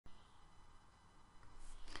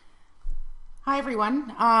Hi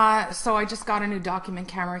everyone. So I just got a new document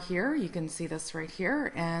camera here. You can see this right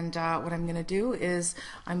here. And what I'm going to do is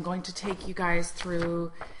I'm going to take you guys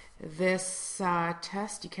through this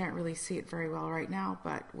test. You can't really see it very well right now,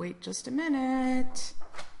 but wait just a minute.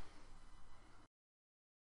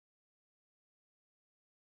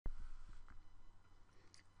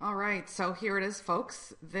 All right, so here it is,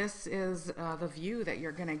 folks. This is the view that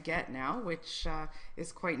you're going to get now, which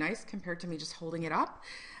is quite nice compared to me just holding it up.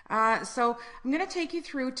 So I'm going to take you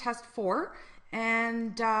through test 4,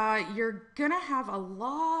 and you're going to have a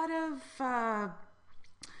lot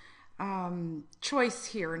of choice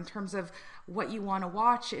here in terms of what you want to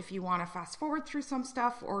watch, if you want to fast forward through some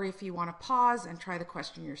stuff, or if you want to pause and try the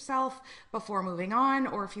question yourself before moving on,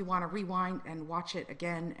 or if you want to rewind and watch it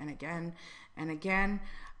again and again and again.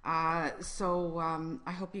 I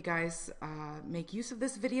hope you guys make use of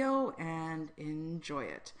this video and enjoy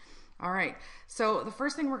it. All right, so the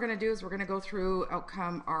first thing we're going to do is we're going to go through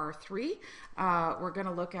outcome R3. We're going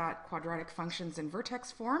to look at quadratic functions in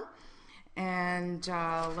vertex form, and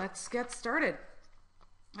let's get started.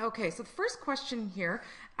 Okay, so the first question here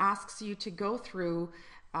asks you to go through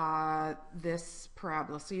this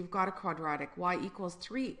parabola. So you've got a quadratic, y equals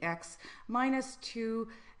 3x minus 2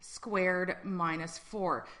 squared minus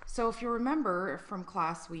 4. So if you remember from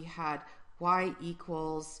class, we had y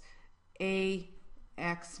equals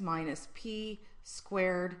ax minus p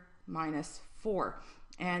squared minus 4.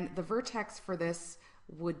 And the vertex for this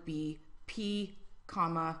would be p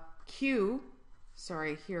comma q.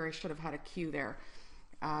 Sorry, here I should have had a q there.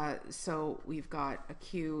 So we've got a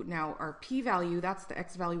q. Now our p value, that's the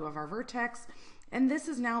x value of our vertex. And this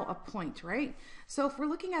is now a point, right? So if we're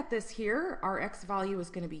looking at this here, our x value is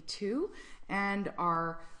going to be 2, and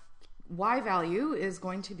our y value is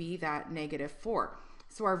going to be that negative 4.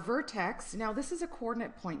 So our vertex, now this is a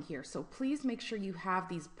coordinate point here, so please make sure you have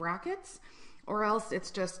these brackets, or else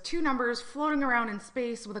it's just two numbers floating around in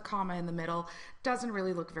space with a comma in the middle. Doesn't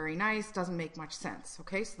really look very nice, doesn't make much sense,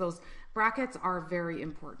 okay? So those brackets are very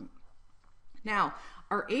important. Now,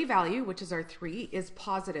 our a value, which is our 3, is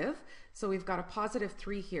positive. So we've got a positive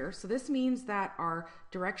 3 here. So this means that our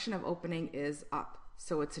direction of opening is up.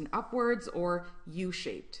 So it's an upwards or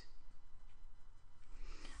U-shaped.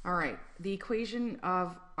 All right, the equation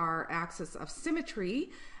of our axis of symmetry,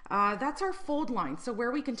 that's our fold line. So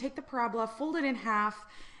where we can take the parabola, fold it in half,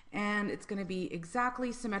 and it's going to be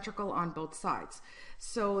exactly symmetrical on both sides.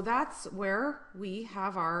 So that's where we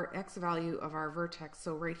have our x value of our vertex.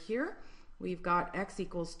 So right here, we've got x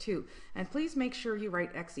equals 2. And please make sure you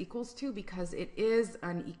write x equals 2 because it is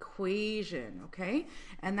an equation, okay?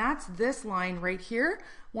 And that's this line right here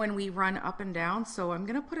when we run up and down. So I'm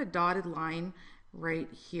going to put a dotted line right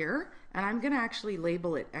here, and I'm going to actually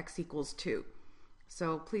label it x equals 2.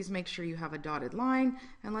 So please make sure you have a dotted line,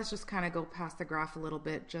 and let's just kind of go past the graph a little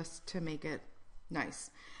bit just to make it nice.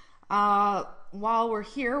 While we're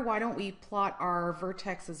here, why don't we plot our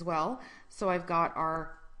vertex as well? So I've got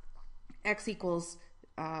our x equals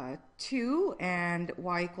 2 and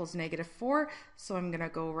y equals negative 4. So I'm going to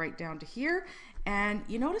go right down to here. And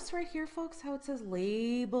you notice right here, folks, how it says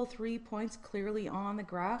label 3 points clearly on the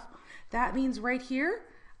graph? That means right here,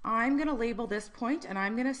 I'm going to label this point, and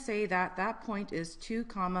I'm going to say that that point is 2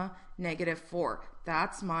 comma negative 4.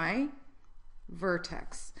 That's my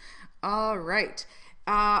vertex. All right.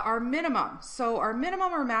 Our minimum. So our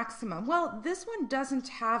minimum or maximum, well, this one doesn't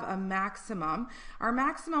have a maximum. Our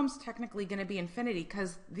maximum's technically going to be infinity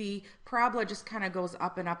because the parabola just kind of goes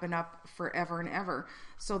up and up and up forever and ever.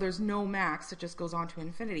 So there's no max, it just goes on to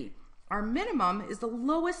infinity. Our minimum is the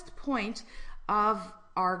lowest point of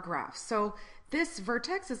our graph. So this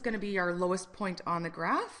vertex is going to be our lowest point on the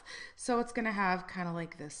graph. So it's going to have kind of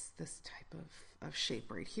like this type of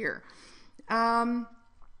shape right here.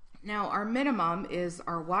 Now our minimum is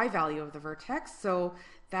our y value of the vertex, so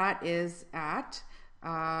that is at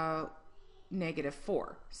negative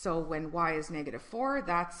 4. So when y is negative 4,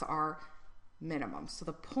 that's our minimum. So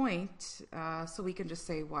the point, so we can just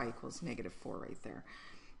say y equals negative 4 right there.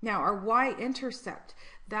 Now our y-intercept,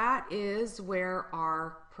 that is where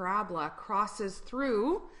our parabola crosses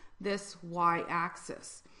through this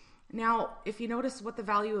y-axis. Now, if you notice what the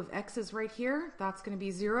value of x is right here, that's going to be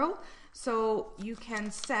 0. So you can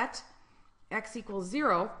set x equals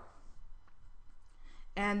 0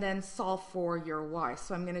 and then solve for your y.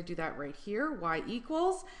 So I'm going to do that right here, y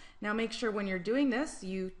equals. Now make sure when you're doing this,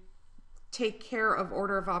 you take care of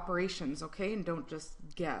order of operations, okay, and don't just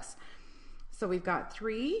guess. So we've got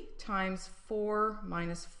 3 times 4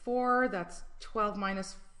 minus 4, that's 12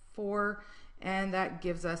 minus 4, and that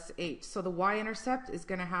gives us 8. So the y-intercept is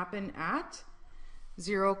going to happen at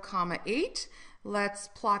 0, 8. Let's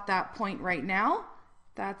plot that point right now.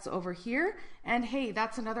 That's over here. And hey,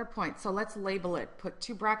 that's another point. So let's label it. Put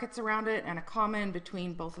 2 brackets around it and a comma in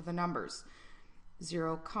between both of the numbers.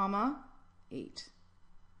 0, 8.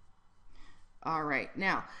 All right,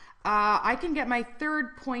 now I can get my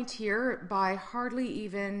third point here by hardly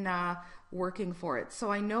even working for it.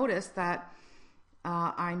 So I notice that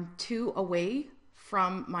I'm 2 away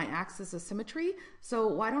from my axis of symmetry. So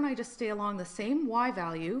why don't I just stay along the same y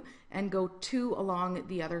value and go 2 along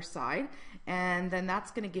the other side? And then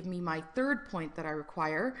that's going to give me my third point that I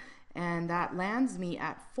require, and that lands me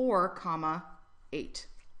at 4, 8.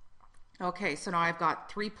 Okay, so now I've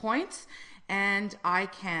got 3 points, and I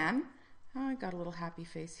can, oh, I got a little happy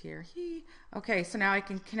face here. Okay, so now I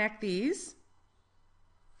can connect these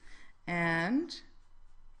and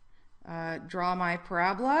draw my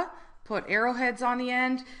parabola, put arrowheads on the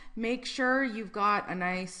end, make sure you've got a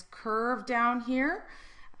nice curve down here,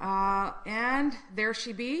 and there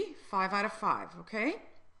she be, 5 out of 5, okay?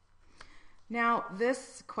 Now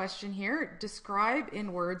this question here, describe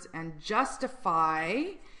in words and justify.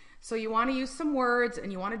 So you want to use some words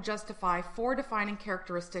and you want to justify 4 defining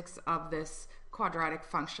characteristics of this quadratic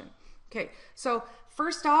function. Okay, so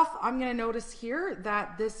first off, I'm going to notice here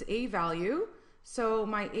that this a value, so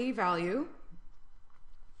my a value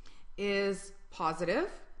is positive.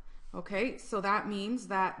 Okay, so that means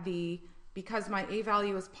that because my a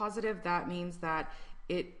value is positive, that means that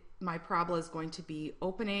my parabola is going to be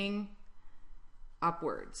opening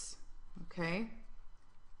upwards. Okay,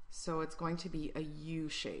 so it's going to be a U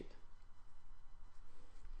shape.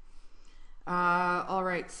 All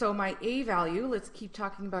right, so my a value, let's keep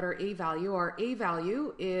talking about our a value. Our a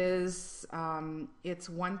value is, it's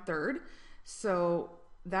 1/3. So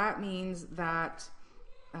that means that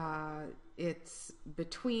it's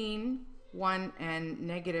between 1 and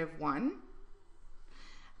 -1.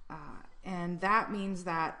 And that means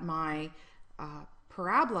that my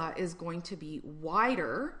parabola is going to be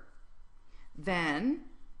wider than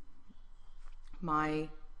my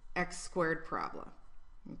x² parabola.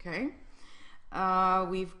 Okay,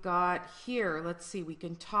 we've got here, let's see, we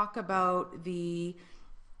can talk about the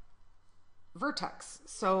vertex.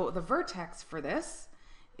 So the vertex for this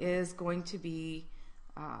is going to be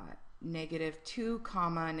 -2,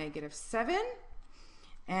 -7,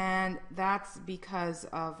 and that's because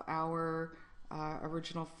of our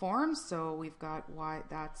original form. So we've got y,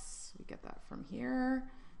 we get that from here,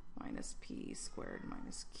 minus p squared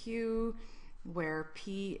minus q, where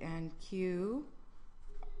p and q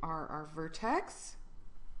are our vertex.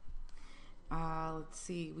 Let's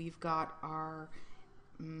see, we've got our,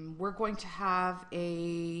 we're going to have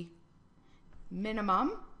a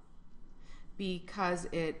minimum because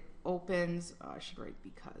it opens, I should write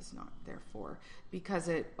because, not therefore, because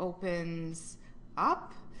it opens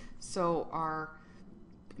up. So our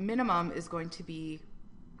minimum is going to be,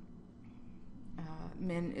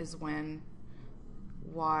 min is when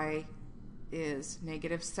y is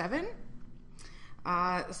 -7.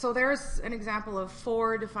 So there's an example of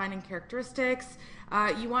 4 defining characteristics.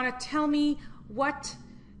 You want to tell me what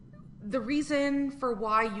the reason for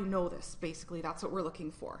why you know this. Basically, that's what we're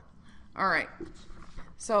looking for. All right,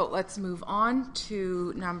 so let's move on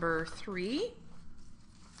to number 3.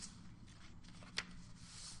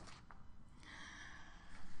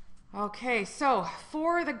 Okay, so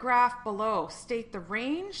for the graph below, state the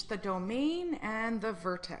range, the domain, and the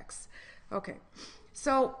vertex. Okay,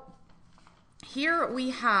 so here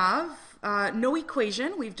we have no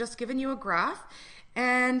equation. We've just given you a graph.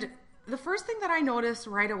 And the first thing that I notice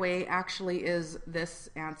right away actually is this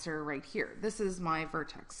answer right here. This is my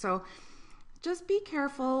vertex. So just be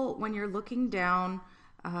careful when you're looking down.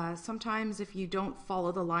 Sometimes if you don't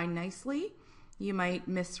follow the line nicely, you might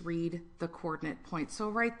misread the coordinate point. So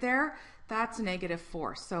right there, that's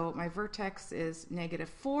 -4. So my vertex is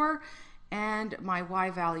 -4 and my y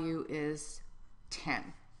value is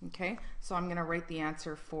 10. Okay, so I'm going to write the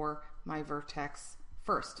answer for my vertex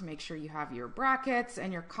first to make sure you have your brackets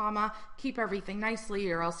and your comma. Keep everything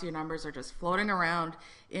nicely or else your numbers are just floating around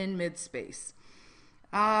in mid-space.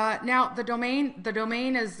 Now the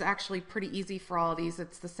domain is actually pretty easy for all of these.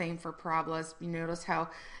 It's the same for parabolas. You notice how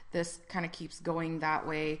this kind of keeps going that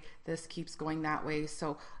way, this keeps going that way,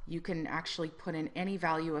 so you can actually put in any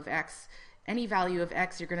value of x. Any value of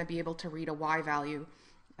x, you're going to be able to read a y value.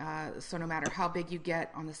 So no matter how big you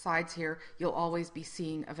get on the sides here, you'll always be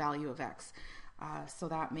seeing a value of x. So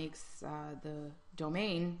that makes the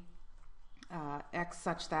domain x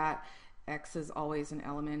such that x is always an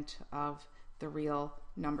element of the real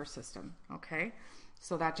number system. Okay,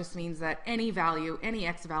 so that just means that any value, any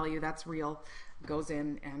x value that's real, goes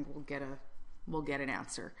in and we'll get an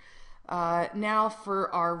answer. Now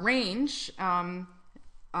for our range,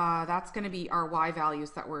 that's going to be our y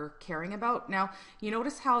values that we're caring about. Now, you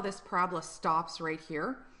notice how this parabola stops right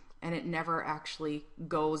here and it never actually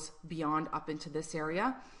goes beyond up into this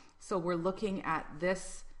area. So we're looking at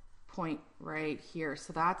this point right here.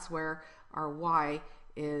 So that's where our y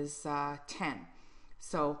is 10.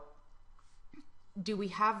 So do we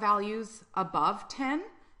have values above 10?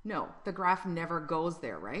 No, the graph never goes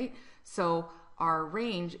there, right? So our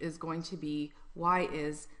range is going to be y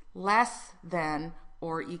is less than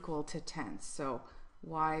or equal to 10. So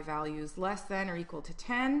y values less than or equal to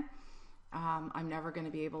 10. I'm never going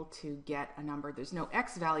to be able to get a number. There's no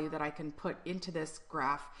x value that I can put into this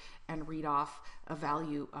graph and read off a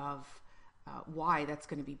value of y that's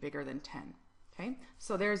going to be bigger than 10. Okay,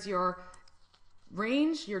 so there's your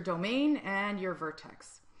range, your domain, and your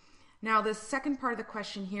vertex. Now the second part of the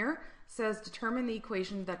question here says determine the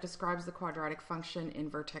equation that describes the quadratic function in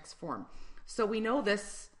vertex form. So we know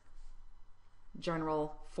this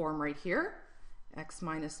general form right here, x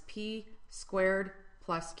minus p squared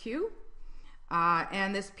plus q,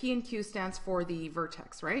 and this p and q stands for the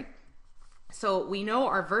vertex, right? So we know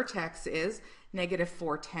our vertex is negative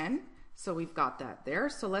 4, 10, so we've got that there.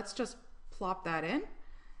 So let's just plop that in,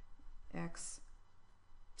 x.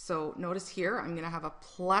 So notice here I'm going to have a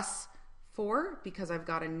plus 4 because I've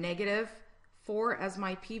got a negative 4 as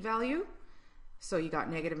my p-value. So you got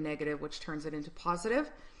negative, negative, which turns it into positive,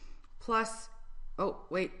 plus, oh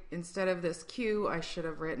wait, instead of this q, I should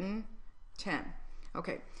have written 10.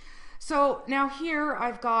 Okay, so now here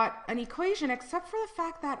I've got an equation, except for the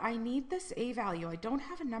fact that I need this a value. I don't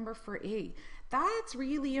have a number for a. That's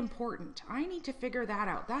really important. I need to figure that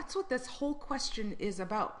out. That's what this whole question is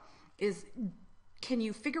about, is can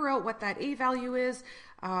you figure out what that a value is?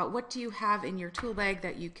 What do you have in your tool bag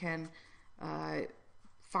that you can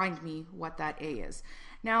find me what that a is?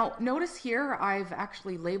 Now notice here I've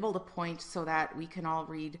actually labeled a point so that we can all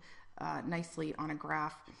read nicely on a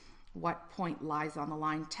graph what point lies on the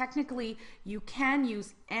line. Technically you can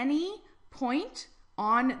use any point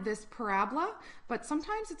on this parabola, but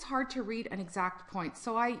sometimes it's hard to read an exact point.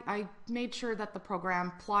 So I made sure that the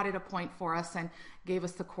program plotted a point for us and gave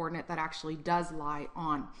us the coordinate that actually does lie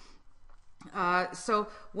on. So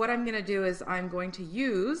what I'm going to do is I'm going to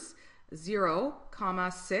use 0,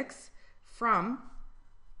 6 from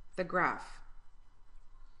the graph.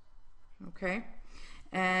 Okay,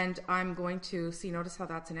 and I'm going to see, notice how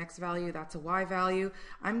that's an x value, that's a y value.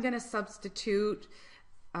 I'm going to substitute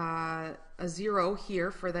a 0 here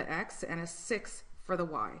for the x and a 6 for the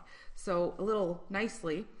y. So a little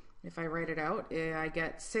nicely, if I write it out, I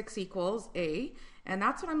get 6 equals a, and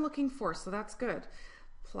that's what I'm looking for, so that's good.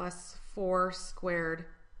 Plus 4 squared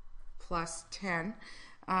plus 10.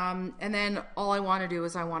 And then all I want to do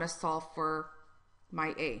is I want to solve for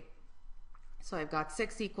my a. So I've got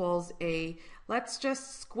 6 equals a. Let's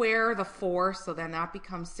just square the 4, so then that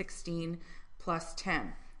becomes 16 plus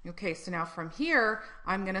 10. Okay, so now from here,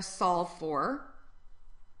 I'm going to solve for,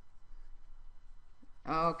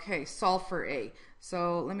 solve for a.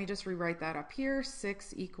 So let me just rewrite that up here.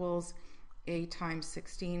 6 equals a times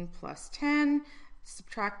 16 plus 10.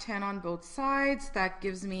 Subtract 10 on both sides. That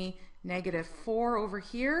gives me negative 4 over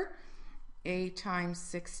here. A times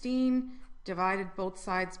 16, divided both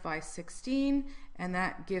sides by 16, and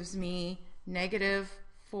that gives me negative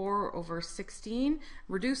 4 over 16.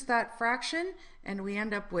 Reduce that fraction, and we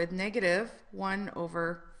end up with negative 1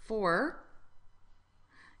 over 4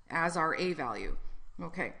 as our a value.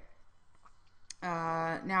 Okay.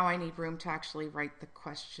 Now I need room to actually write the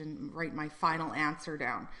question, write my final answer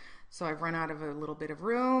down. So I've run out of a little bit of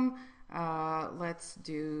room. Let's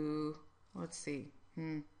see.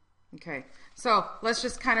 Okay, so let's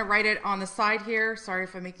just kind of write it on the side here. Sorry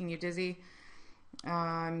if I'm making you dizzy.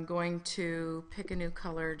 I'm going to pick a new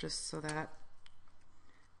color just so that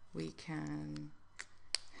we can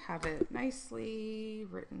have it nicely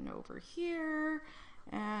written over here.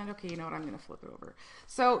 And okay, you know what, I'm going to flip it over.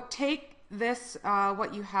 So take this,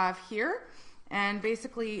 what you have here, and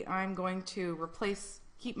basically I'm going to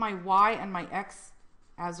keep my y and my x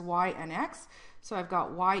as y and x. So I've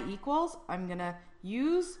got y equals, I'm going to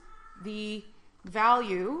use the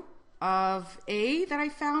value of a that I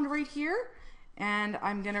found right here, and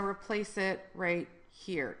I'm going to replace it right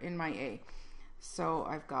here in my a. So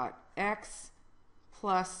I've got x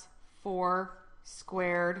plus 4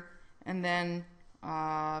 squared, and then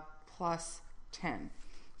plus 10.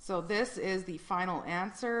 So this is the final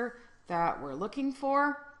answer that we're looking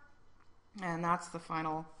for, and that's the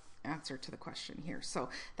final answer to the question here. So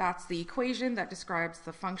that's the equation that describes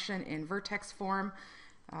the function in vertex form.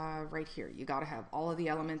 right here. You got to have all of the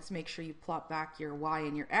elements. Make sure you plot back your y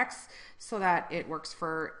and your x so that it works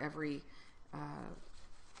for every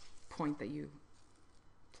point that you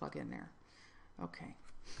plug in there. Okay.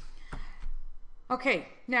 Okay,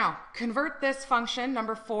 now convert this function,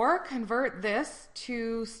 number 4, convert this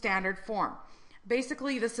to standard form.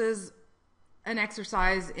 Basically, this is an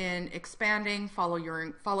exercise in expanding,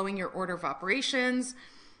 following your order of operations.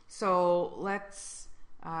 So let's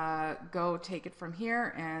go take it from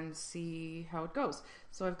here and see how it goes.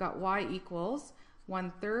 So I've got y equals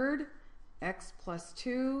 1/3 x plus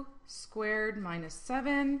 2 squared minus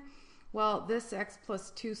 7. Well, this x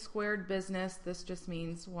plus 2 squared business, this just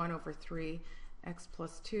means 1/3 x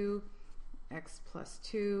plus 2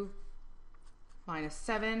 minus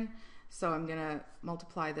 7. So I'm going to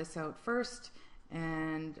multiply this out first,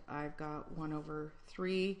 and I've got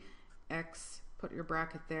 1/3 x, put your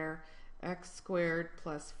bracket there, x squared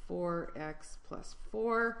plus 4x plus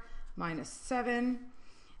 4 minus 7.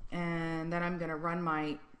 And then I'm going to run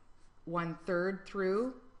my 1/3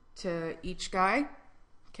 through to each guy.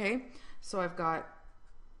 Okay, so I've got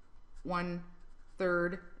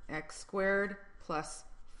 1/3 x squared plus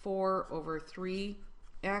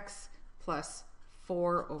 4/3x plus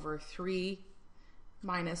 4/3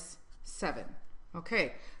 minus 7.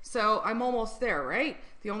 Okay, so I'm almost there, right?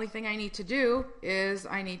 The only thing I need to do is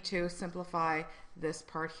I need to simplify this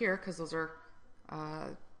part here because those are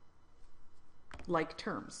like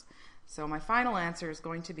terms. So my final answer is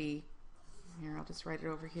going to be, here, I'll just write it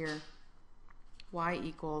over here, y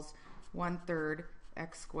equals 1/3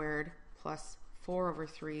 x squared plus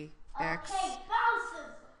 4/3x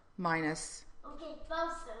minus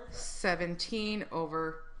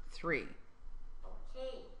 17/3.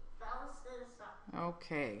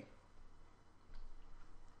 Okay.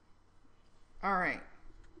 All right.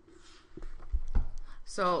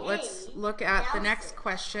 So let's look at the next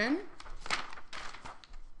question.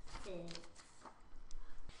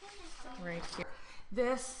 Right here.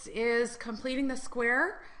 This is completing the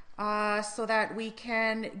square so that we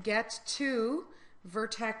can get to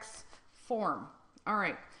vertex form. All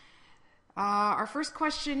right. Our first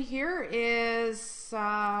question here is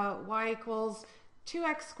y equals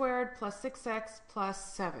 2x squared plus 6x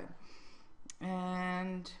plus 7.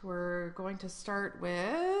 And we're going to start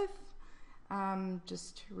with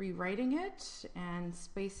just rewriting it and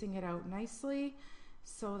spacing it out nicely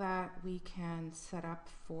so that we can set up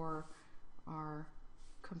for our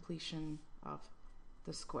completion of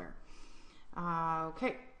the square.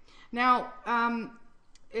 Okay, now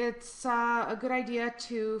it's a good idea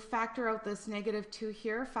to factor out this -2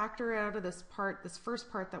 here, factor out of this part, this first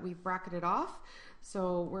part that we've bracketed off.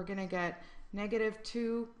 So we're going to get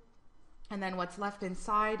 -2, and then what's left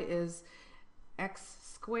inside is x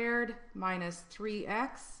squared minus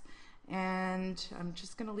 3x, and I'm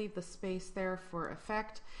just going to leave the space there for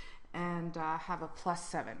effect and have a plus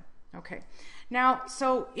 7. Okay, now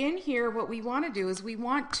so in here what we want to do is we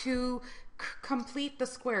want to complete the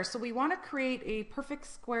square. So we want to create a perfect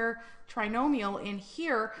square trinomial in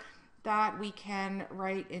here that we can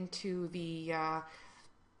write into the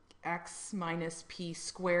x minus p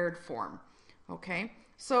squared form. Okay,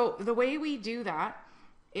 so the way we do that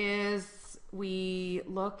is we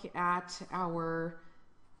look at our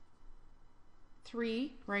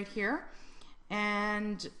 3 right here,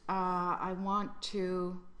 and I want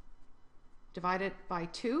to divide it by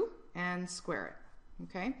 2 and square it.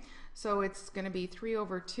 Okay, so it's going to be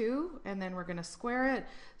 3/2, and then we're going to square it.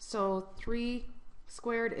 So 3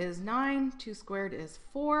 squared is 9, 2 squared is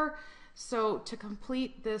 4. So to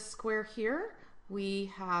complete this square here, we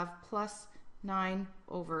have plus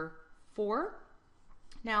 9/4.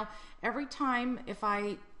 Now, every time if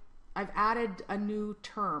I've added a new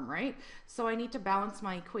term, right? So I need to balance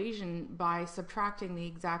my equation by subtracting the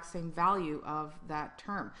exact same value of that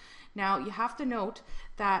term. Now, you have to note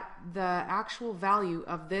that the actual value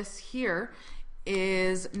of this here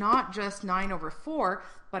is not just 9/4,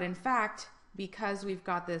 but in fact, because we've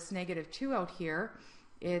got this -2 out here,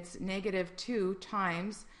 it's -2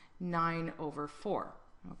 times 9/4.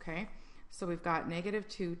 Okay, so we've got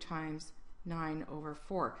 -2 times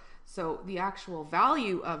 9/4. So the actual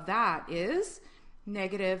value of that is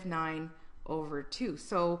 -9/2.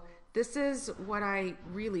 So this is what I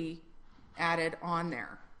really added on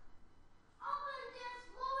there.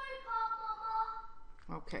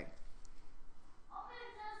 Okay.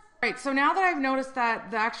 Right, so now that I've noticed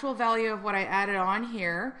that the actual value of what I added on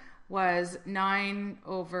here was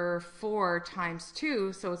 9/4 times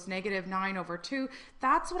 2, so it's -9/2.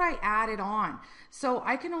 That's what I added on. So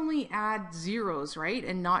I can only add zeros, right,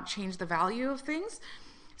 and not change the value of things.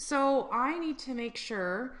 So I need to make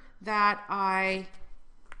sure that I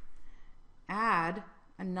add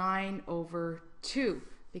a 9 over 2.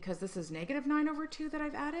 Because this is negative 9 over 2 that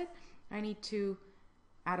I've added, I need to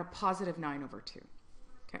add a positive 9 over 2.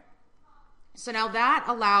 Okay. So now that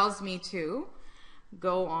allows me to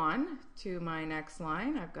go on to my next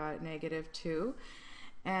line. I've got negative 2.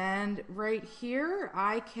 And right here,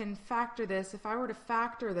 I can factor this. If I were to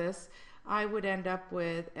factor this, I would end up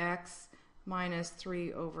with x minus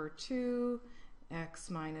 3 over 2, x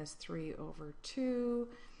minus 3 over 2,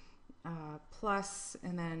 plus,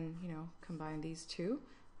 and then, combine these two.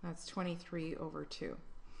 That's 23 over 2.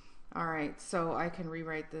 All right, so I can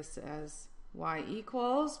rewrite this as y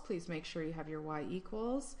equals, please make sure you have your y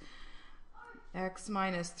equals, x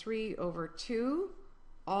minus 3 over 2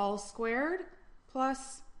 all squared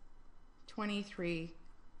plus 23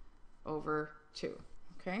 over 2.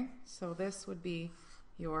 Okay, so this would be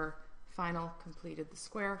your final completed the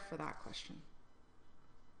square for that question.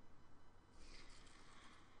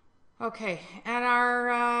 Okay, and our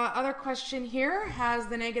other question here has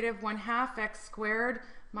the negative 1/2 x squared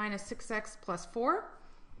minus 6x plus 4.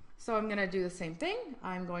 So I'm going to do the same thing.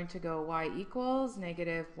 I'm going to go y equals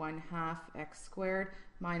negative 1/2 x squared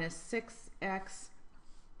minus 6x,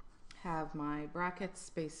 have my brackets,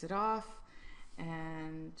 space it off,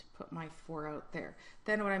 and put my 4 out there.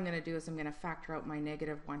 Then what I'm going to do is I'm going to factor out my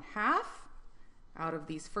negative 1/2 out of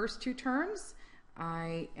these first two terms.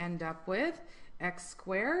 I end up with x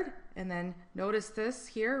squared, and then notice this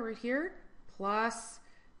here, right here, plus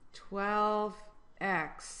 12x.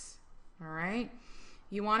 All right.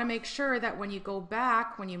 You want to make sure that when you go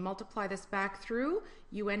back, when you multiply this back through,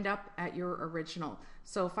 you end up at your original.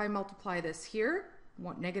 So if I multiply this here,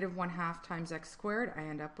 negative 1/2 times x squared, I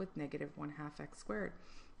end up with negative 1/2 x squared.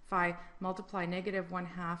 If I multiply negative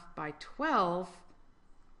 1/2 by 12x,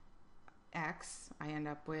 I end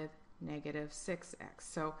up with negative 6x.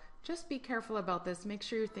 So just be careful about this. Make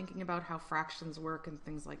sure you're thinking about how fractions work and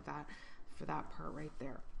things like that for that part right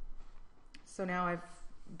there. So now I've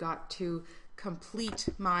got to complete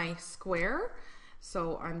my square.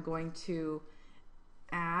 So I'm going to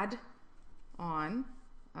add on,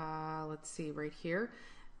 let's see right here,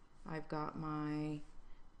 I've got my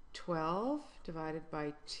 12 divided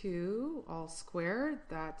by 2 all squared.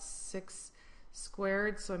 That's 6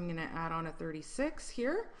 squared. So I'm going to add on a 36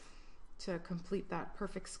 here to complete that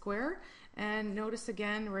perfect square. And notice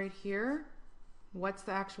again right here, what's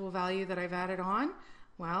the actual value that I've added on?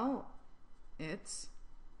 Well, it's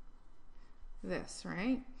this,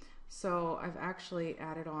 right? So I've actually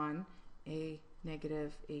added on a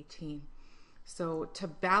negative 18. So to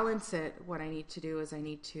balance it, what I need to do is I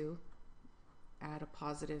need to add a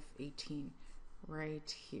positive 18 right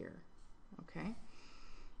here. Okay.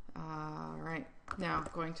 All right. Now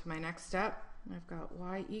going to my next step, I've got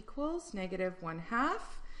y equals negative 1/2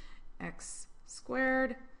 x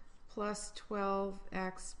squared plus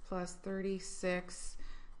 12x plus 36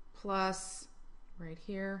 plus right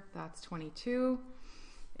here, that's 22.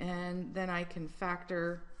 And then I can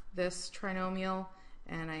factor this trinomial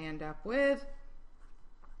and I end up with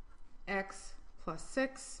x plus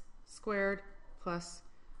 6 squared plus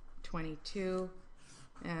 22.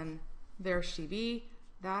 And there she be.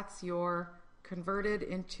 That's your converted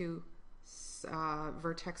into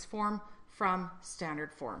vertex form from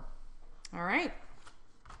standard form. All right.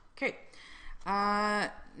 Okay.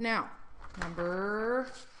 Now,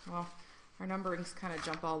 our numberings kind of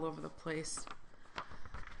jump all over the place.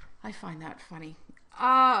 I find that funny.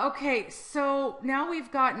 Okay, so now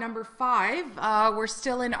we've got number 5. We're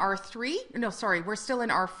still in R3. No, sorry, we're still in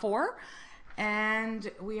R4.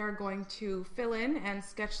 And we are going to fill in and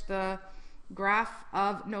sketch the graph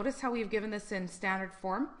of, notice how we've given this in standard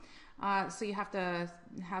form. So you have to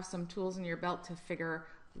have some tools in your belt to figure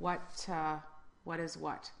what is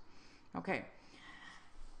what. Okay.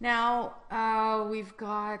 Now we've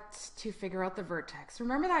got to figure out the vertex.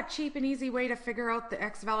 Remember that cheap and easy way to figure out the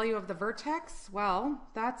x value of the vertex? Well,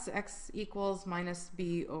 that's x equals minus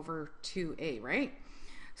b over 2a, right?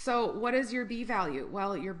 So what is your b value?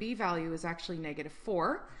 Well, your b value is actually negative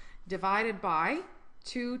 4 divided by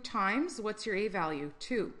 2 times, what's your a value?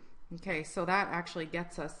 2. Okay, so that actually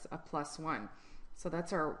gets us a plus 1. So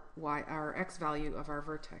that's our x value of our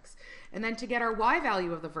vertex. And then to get our y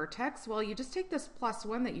value of the vertex, well, you just take this plus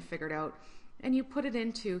 1 that you figured out and you put it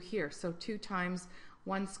into here. So 2 times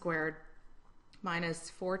 1 squared minus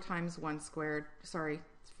 4 times 1 squared,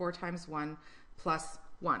 4 times 1 plus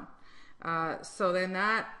 1. So then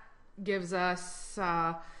that gives us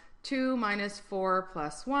 2 minus 4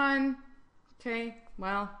 plus 1. Okay,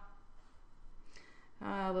 well,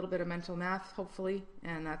 a little bit of mental math, hopefully,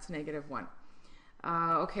 and that's negative 1.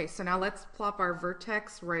 Okay, so now let's plop our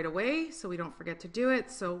vertex right away so we don't forget to do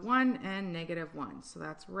it. So 1 and -1. So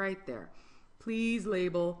that's right there. Please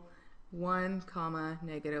label 1,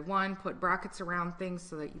 -1. Put brackets around things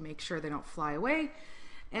so that you make sure they don't fly away.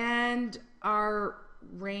 And our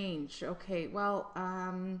range. Okay, well,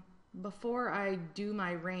 before I do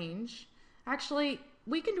my range, actually,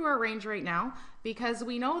 we can do our range right now because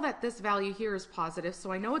we know that this value here is positive.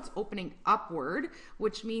 So I know it's opening upward,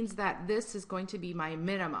 which means that this is going to be my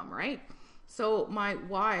minimum, right? So my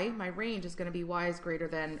y, my range is going to be y is greater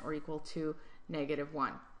than or equal to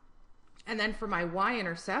 -1. And then for my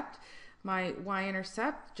y-intercept,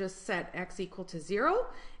 just set x equal to 0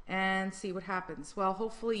 and see what happens. Well,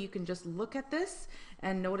 hopefully you can just look at this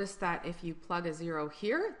and notice that if you plug a 0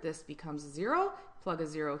 here, this becomes 0. Plug a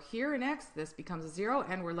 0 here in x, this becomes a 0,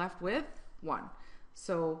 and we're left with 1.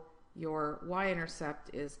 So your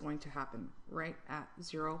y-intercept is going to happen right at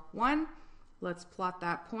 0, 1. Let's plot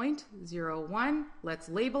that point, 0, 1. Let's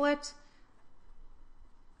label it.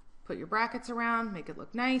 Put your brackets around, make it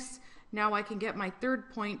look nice. Now I can get my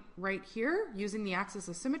third point right here using the axis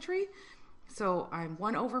of symmetry. So I'm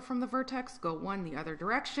 1 over from the vertex, go 1 the other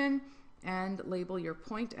direction, and label your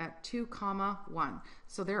point at 2, 1.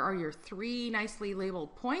 So there are your 3 nicely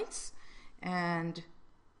labeled points, and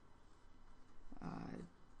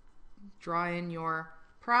draw in your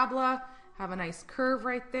parabola, have a nice curve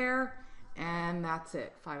right there, and that's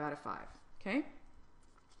it, 5 out of 5, okay?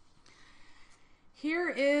 Here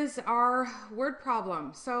is our word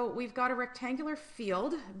problem. So we've got a rectangular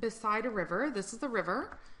field beside a river. This is the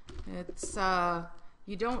river. It's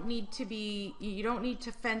you don't need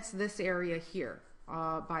to fence this area here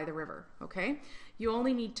by the river, okay? You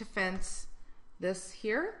only need to fence this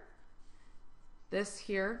here,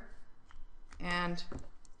 and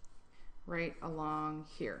right along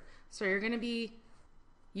here. So you're going to be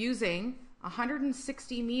using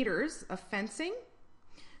 160 meters of fencing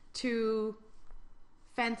to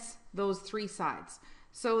fence those 3 sides.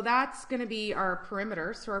 So that's going to be our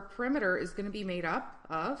perimeter. So our perimeter is going to be made up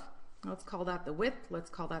of, let's call that the width, let's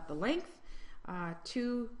call that the length,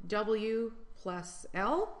 2W plus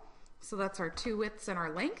L. So that's our 2 widths and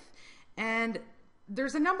our length. And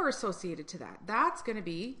there's a number associated to that. That's going to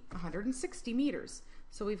be 160 meters.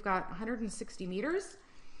 So we've got 160 meters.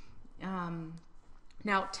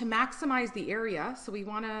 Now to maximize the area, so we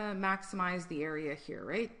want to maximize the area here,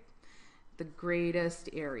 right? The greatest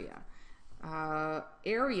area.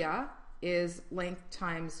 Area is length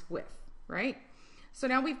times width, right? So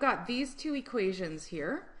now we've got these 2 equations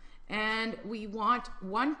here, and we want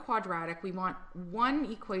one quadratic. We want one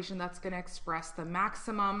equation that's going to express the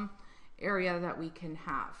maximum area that we can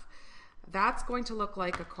have. That's going to look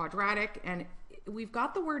like a quadratic, and we've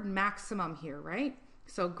got the word maximum here, right?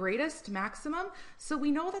 So greatest, maximum. So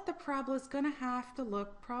we know that the parabola is going to have to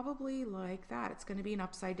look probably like that. It's going to be an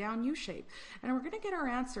upside down U shape. And we're going to get our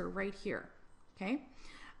answer right here, okay?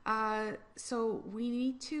 So we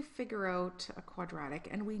need to figure out a quadratic,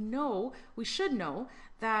 and we should know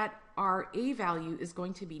that our A value is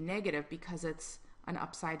going to be negative because it's an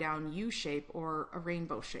upside down U shape or a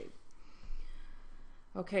rainbow shape.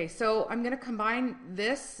 Okay, so I'm going to combine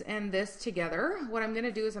this and this together. What I'm going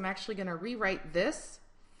to do is I'm actually going to rewrite this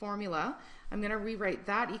formula. I'm going to rewrite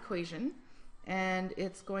that equation, and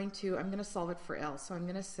I'm going to solve it for L. So I'm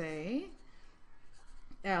going to say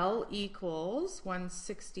L equals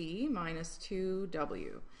 160 minus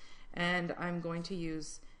 2W. And I'm going to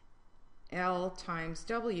use L times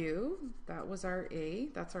W. That was our A.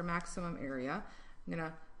 That's our maximum area. I'm going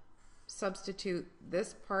to substitute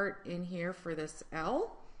this part in here for this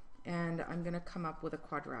L, and I'm going to come up with a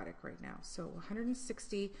quadratic right now. So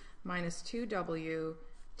 160 minus 2W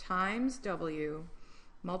times W,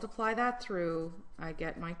 multiply that through, I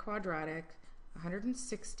get my quadratic,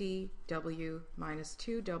 160W minus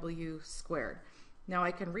 2W squared. Now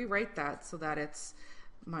I can rewrite that so that it's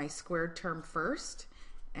my squared term first,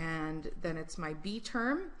 and then it's my B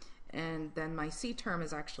term, and then my C term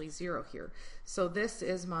is actually 0 here. So this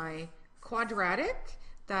is my quadratic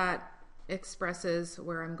that expresses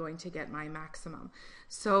where I'm going to get my maximum.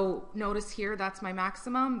 So notice here, that's my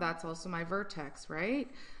maximum, that's also my vertex,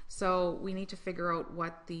 right? So we need to figure out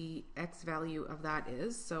what the x value of that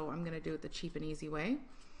is. So I'm going to do it the cheap and easy way.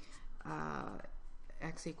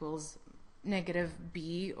 X equals negative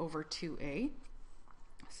b over 2a.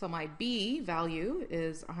 So my b value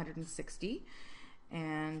is 160,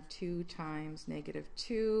 and 2 times negative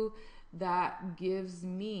 2, that gives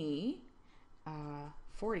me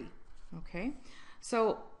 40. Okay,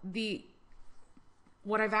 so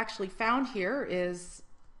what I've actually found here is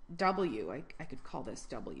W. I could call this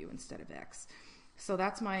W instead of X. So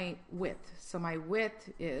that's my width. So my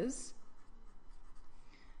width is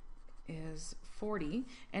 40.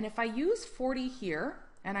 And if I use 40 here,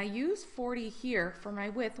 and I use 40 here for my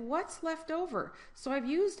width, what's left over? So I've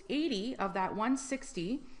used 80 of that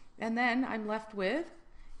 160, and then I'm left with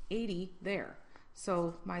 80 there.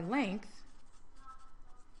 So my length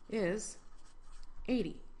is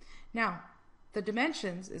 80. Now, the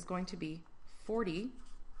dimensions is going to be 40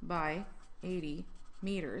 by 80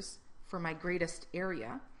 meters for my greatest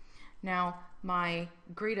area. Now, my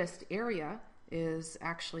greatest area is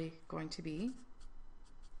actually going to be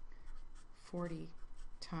 40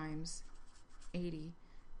 times 80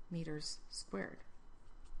 meters squared.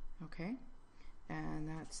 Okay? And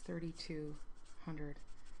that's 3,200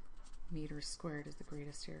 meters squared is the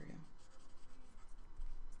greatest area.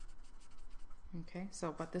 Okay,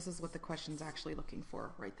 so, but this is what the question's actually looking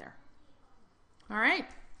for right there. All right.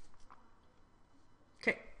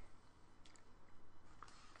 Okay.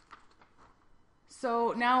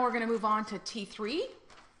 So now we're going to move on to T3.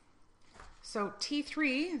 So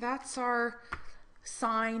T3, that's our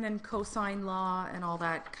sine and cosine law and all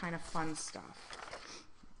that kind of fun stuff.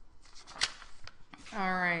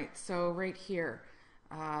 All right, so right here,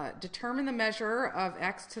 determine the measure of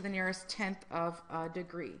x to the nearest tenth of a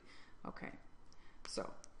degree. Okay, so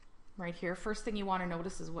right here, first thing you want to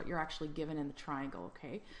notice is what you're actually given in the triangle,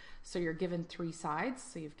 okay? So you're given three sides,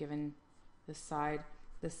 so you've given this side,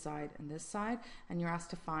 and this side, and you're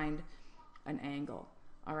asked to find an angle.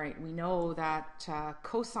 All right, we know that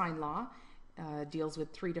cosine law deals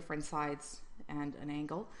with three different sides and an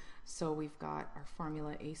angle. So we've got our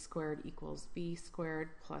formula a squared equals b squared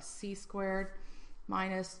plus c squared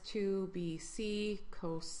minus 2bc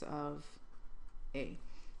cos of a.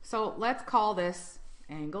 So let's call this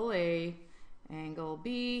angle A, angle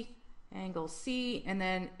B, angle C, and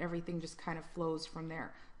then everything just kind of flows from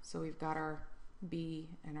there. So we've got our B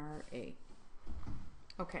and our A.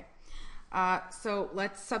 Okay, so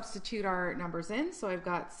let's substitute our numbers in. So I've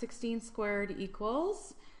got 16 squared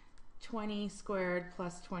equals 20 squared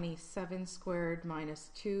plus 27 squared minus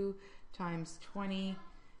 2 times 20,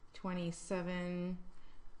 27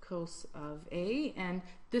 cos of A. And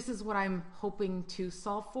this is what I'm hoping to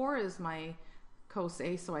solve for, is my cos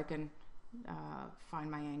A, so I can find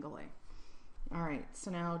my angle A. All right, so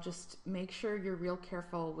now just make sure you're real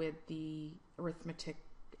careful with the arithmetic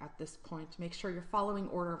at this point. Make sure you're following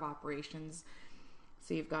order of operations.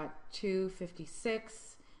 So you've got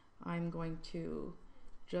 256. I'm going to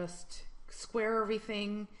just square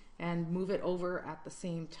everything and move it over at the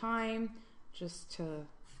same time just to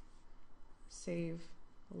save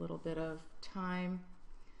a little bit of time,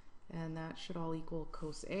 and that should all equal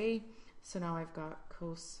cos A. So now I've got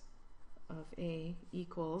cos of A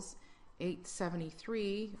equals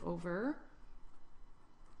 873 over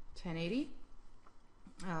 1080.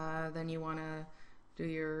 Then you want to do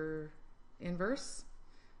your inverse.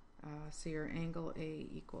 So your angle A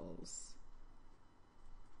equals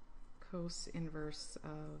cos inverse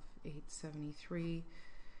of 873,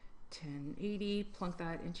 1080. Plunk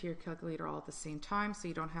that into your calculator all at the same time so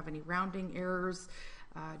you don't have any rounding errors.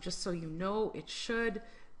 Just so you know, it should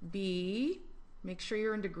be, make sure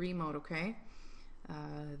you're in degree mode, okay?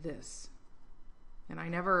 This. And I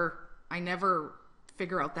never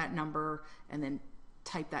figure out that number and then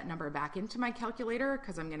type that number back into my calculator,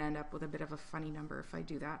 because I'm going to end up with a bit of a funny number if I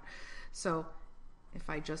do that. So if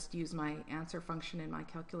I just use my answer function in my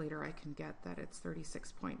calculator, I can get that it's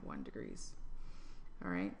 36.1 degrees. All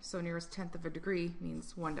right, so nearest tenth of a degree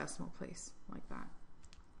means 1 decimal place, like that.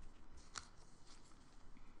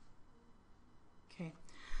 Okay.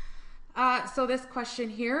 So this question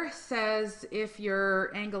here says if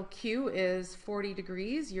your angle Q is 40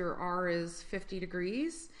 degrees, your R is 50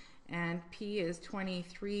 degrees, and P is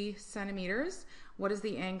 23 centimeters. What is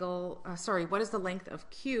the angle, what is the length of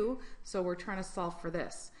Q? So we're trying to solve for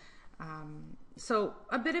this. So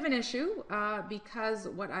a bit of an issue because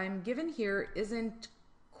what I'm given here isn't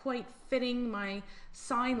quite fitting my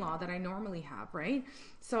sine law that I normally have, right?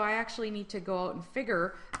 So I actually need to go out and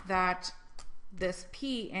figure that this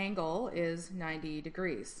P angle is 90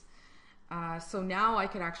 degrees. So now I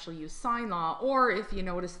could actually use sine law, or if you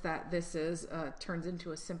notice that this is turns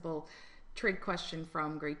into a simple trig question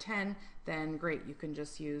from grade 10, then great, you can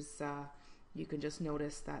just use, you can just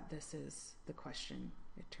notice that this is the question.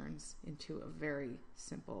 It turns into a very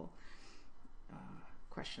simple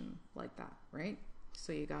question like that, right?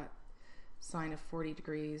 So you got sine of 40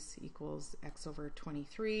 degrees equals x over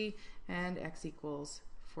 23, and x equals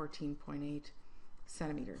 14.8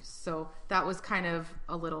 centimeters. So that was kind of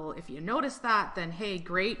a little, if you noticed that, then hey,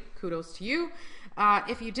 great, kudos to you.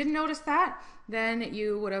 If you didn't notice that, then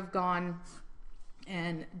you would have gone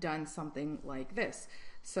and done something like this.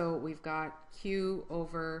 So we've got Q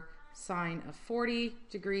over sine of 40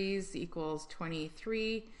 degrees equals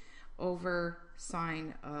 23 over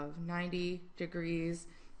sine of 90 degrees,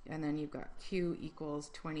 and then you've got Q equals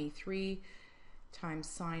 23 times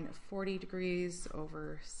sine of 40 degrees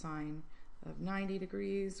over sine of 90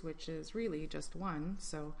 degrees, which is really just 1,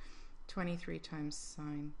 so 23 times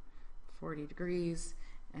sine 40 degrees,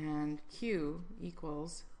 and Q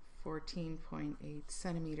equals 14.8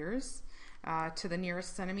 centimeters. To the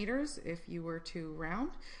nearest centimeters, if you were to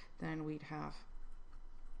round, then we'd have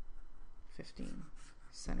 15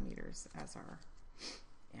 centimeters as our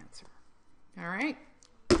answer. All right.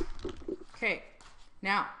 Okay.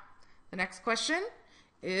 Now, the next question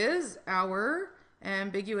is our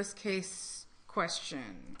ambiguous case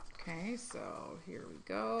question. Okay, so here we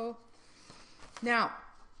go. Now,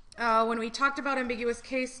 when we talked about ambiguous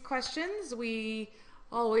case questions, we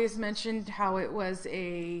always mentioned how it was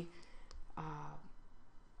a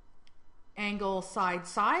angle side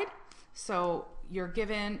side. So you're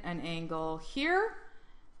given an angle here.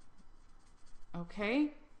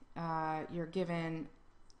 Okay, you're given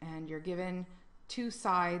two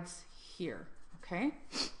sides here. Okay,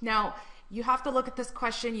 now you have to look at this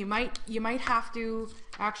question. You might have to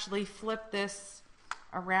actually flip this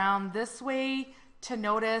around this way to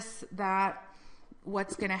notice that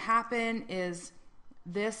what's going to happen is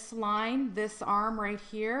this line, this arm right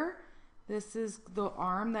here, this is the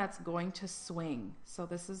arm that's going to swing. So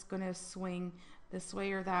this is going to swing this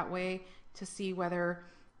way or that way to see whether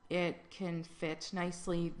it can fit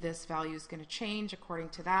nicely. This value is going to change according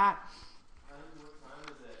to that. What time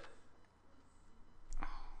is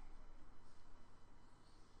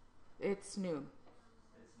it? It's noon.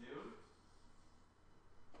 It's noon?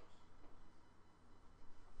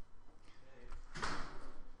 Okay.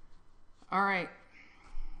 All right.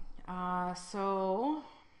 So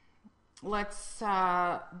let's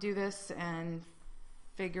do this and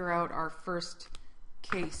figure out our first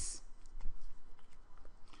case.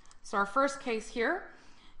 So our first case here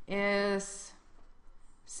is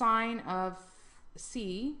sine of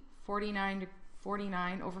C, 49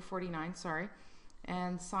 over 49, sorry,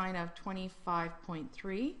 and sine of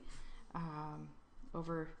 25.3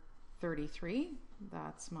 over 33.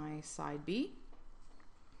 That's my side B.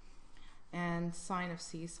 And sine of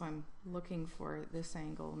C, so I'm looking for this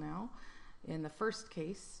angle now in the first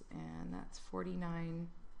case, and that's 49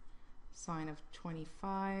 sine of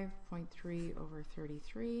 25.3 over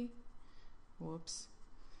 33, whoops,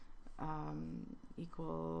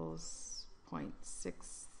 equals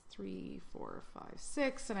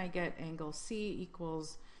 0.63456, and I get angle C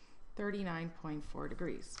equals 39.4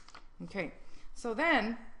 degrees. Okay, so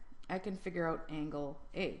then I can figure out angle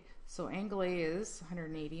A. So angle A is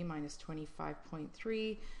 180 minus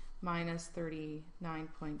 25.3 minus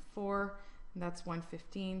 39.4, and that's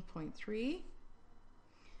 115.3.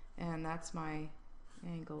 And that's my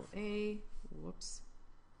angle A. Whoops.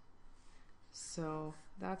 So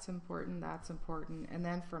that's important, that's important. And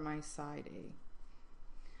then for my side A.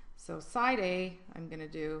 So side A, I'm going to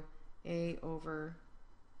do A over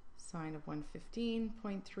sine of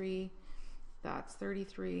 115.3. That's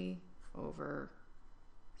 33 over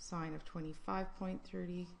sine of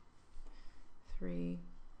 25.33.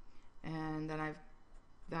 And then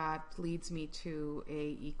that leads me to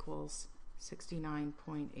A equals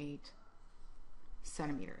 69.8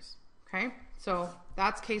 centimeters. Okay, so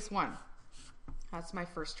that's case one. That's my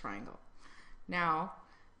first triangle. Now,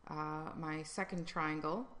 my second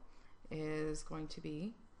triangle is going to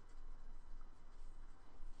be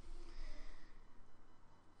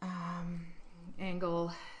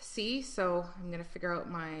angle C. So I'm going to figure out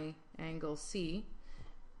my angle C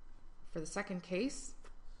for the second case.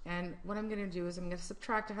 And what I'm going to do is I'm going to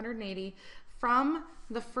subtract 180 from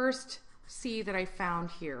the first C that I found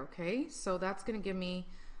here, okay? So that's going to give me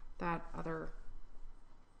that other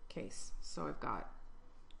case. So I've got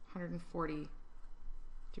 140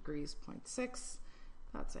 degrees, 0.6.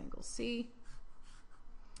 That's angle C.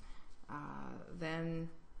 Then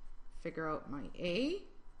figure out my A.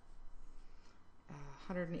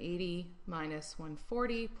 180 minus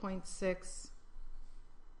 140, 0.6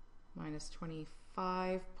 minus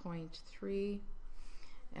 25.3,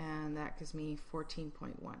 and that gives me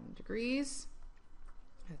 14.1 degrees.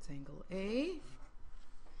 That's angle A.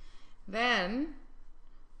 Then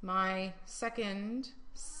my second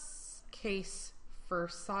case for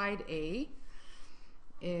side A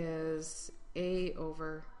is A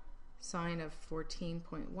over sine of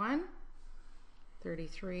 14.1,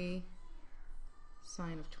 33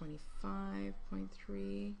 sine of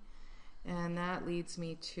 25.3, and that leads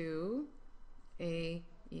me to A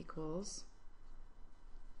equals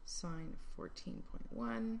sine of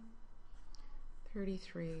 14.1,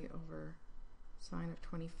 33 over sine of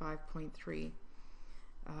 25.3,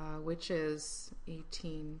 which is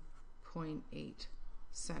 18.8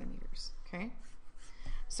 centimeters, okay?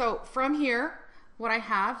 So from here, what I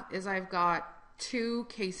have is I've got two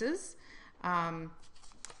cases. I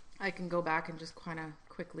can go back and just kind of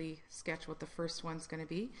quickly sketch what the first one's going to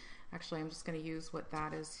be. Actually, I'm just going to use what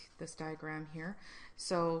that is, this diagram here.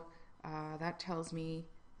 So that tells me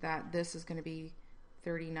that this is going to be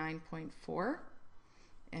 39.4,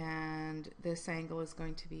 and this angle is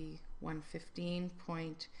going to be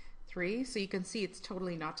 115.3. So you can see it's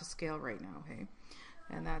totally not to scale right now, okay?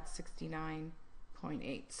 And that's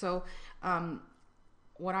 69.8. So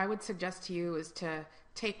what I would suggest to you is to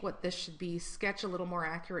take what this should be, sketch a little more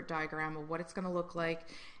accurate diagram of what it's going to look like,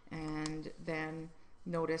 and then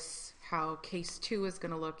notice how case 2 is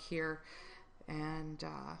going to look here, and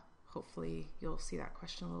hopefully you'll see that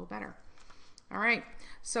question a little better. All right,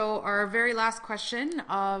 so our very last question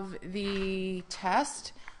of the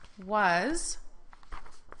test was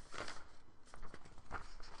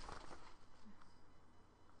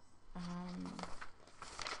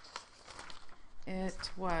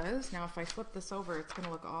now if I flip this over, it's going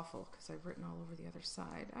to look awful because I've written all over the other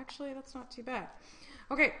side. Actually, that's not too bad.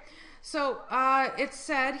 Okay, so it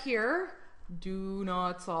said here, do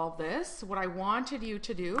not solve this. What I wanted you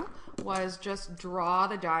to do was just draw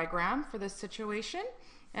the diagram for this situation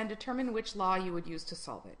and determine which law you would use to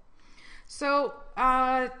solve it. So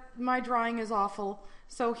my drawing is awful.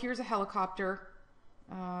 So here's a helicopter.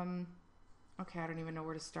 Okay, I don't even know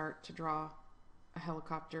where to start to draw a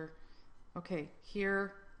helicopter. Okay,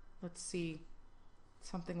 here, let's see,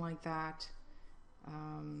 something like that.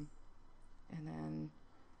 And then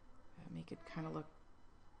make it kind of look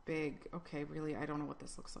big. Okay, really, I don't know what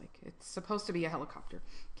this looks like. It's supposed to be a helicopter.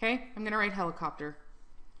 Okay, I'm going to write helicopter.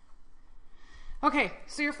 Okay,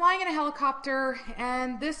 so you're flying in a helicopter,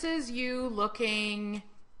 and this is you looking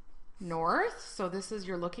north. So this is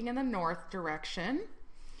you're looking in the north direction,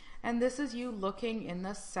 and this is you looking in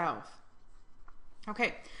the south.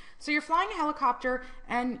 Okay, so you're flying a helicopter,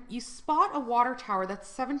 and you spot a water tower that's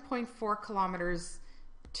 7.4 kilometers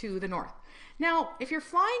to the north. Now, if you're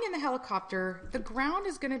flying in the helicopter, the ground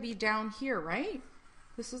is going to be down here, right?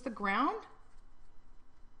 This is the ground.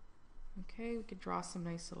 Okay, we could draw some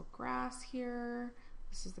nice little grass here.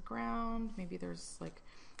 This is the ground. Maybe there's like,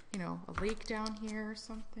 you know, a lake down here or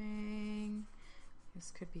something.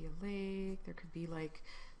 This could be a lake. There could be like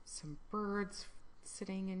some birds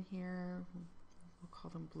sitting in here. We'll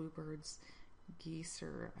call them bluebirds, geese,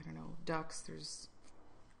 or I don't know, ducks. There's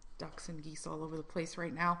ducks and geese all over the place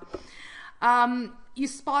right now. You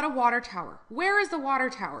spot a water tower. Where is the water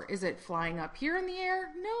tower? Is it flying up here in the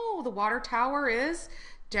air? No, the water tower is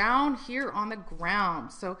down here on the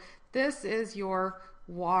ground. So this is your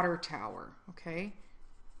water tower, okay?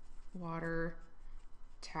 Water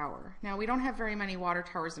tower. Now, we don't have very many water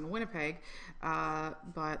towers in Winnipeg,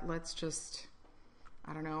 but let's just,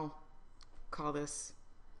 I don't know, call this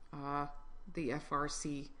the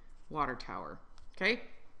FRC water tower, okay?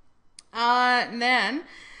 And then,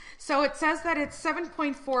 so it says that it's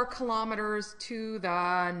 7.4 kilometers to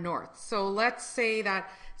the north. So let's say that,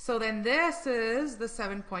 so then this is the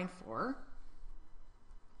 7.4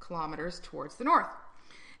 kilometers towards the north.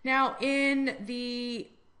 Now in the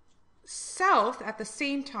south, at the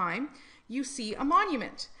same time, you see a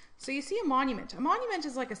monument. So you see a monument. A monument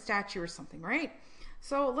is like a statue or something, right?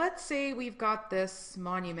 So let's say we've got this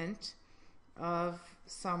monument of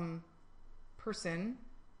some person,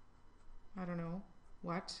 I don't know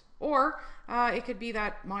what, or it could be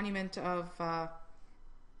that monument of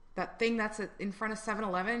that thing that's in front of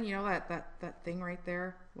 7-Eleven, you know, that thing right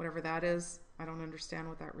there, whatever that is. I don't understand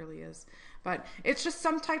what that really is, but it's just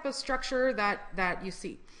some type of structure that you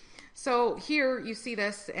see. So here you see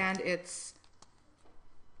this, and it's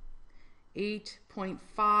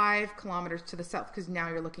 8.5 kilometers to the south, because now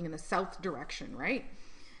you're looking in the south direction, right?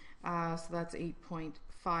 So that's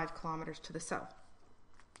 8.5 kilometers to the south.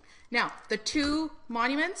 Now, the two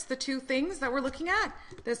monuments, the two things that we're looking at,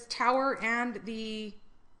 this tower and the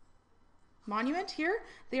monument here,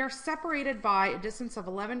 they are separated by a distance of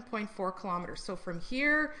 11.4 kilometers. So from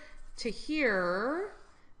here to here,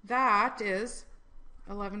 that is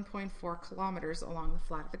 11.4 kilometers along the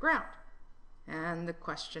flat of the ground. And the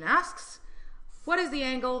question asks, what is the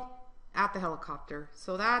angle at the helicopter?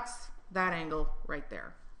 So that's that angle right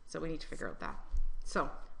there. So we need to figure out that. So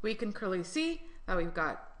we can clearly see that we've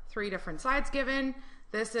got three different sides given.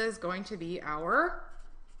 This is going to be our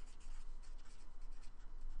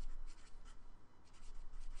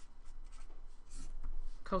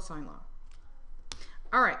cosine law.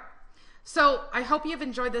 All right. So I hope you've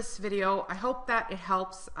enjoyed this video. I hope that it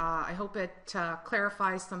helps. I hope it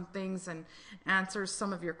clarifies some things and answers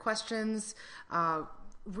some of your questions.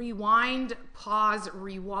 Rewind, pause,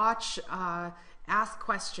 rewatch, ask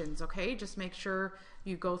questions, okay? Just make sure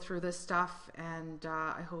you go through this stuff, and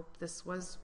I hope this was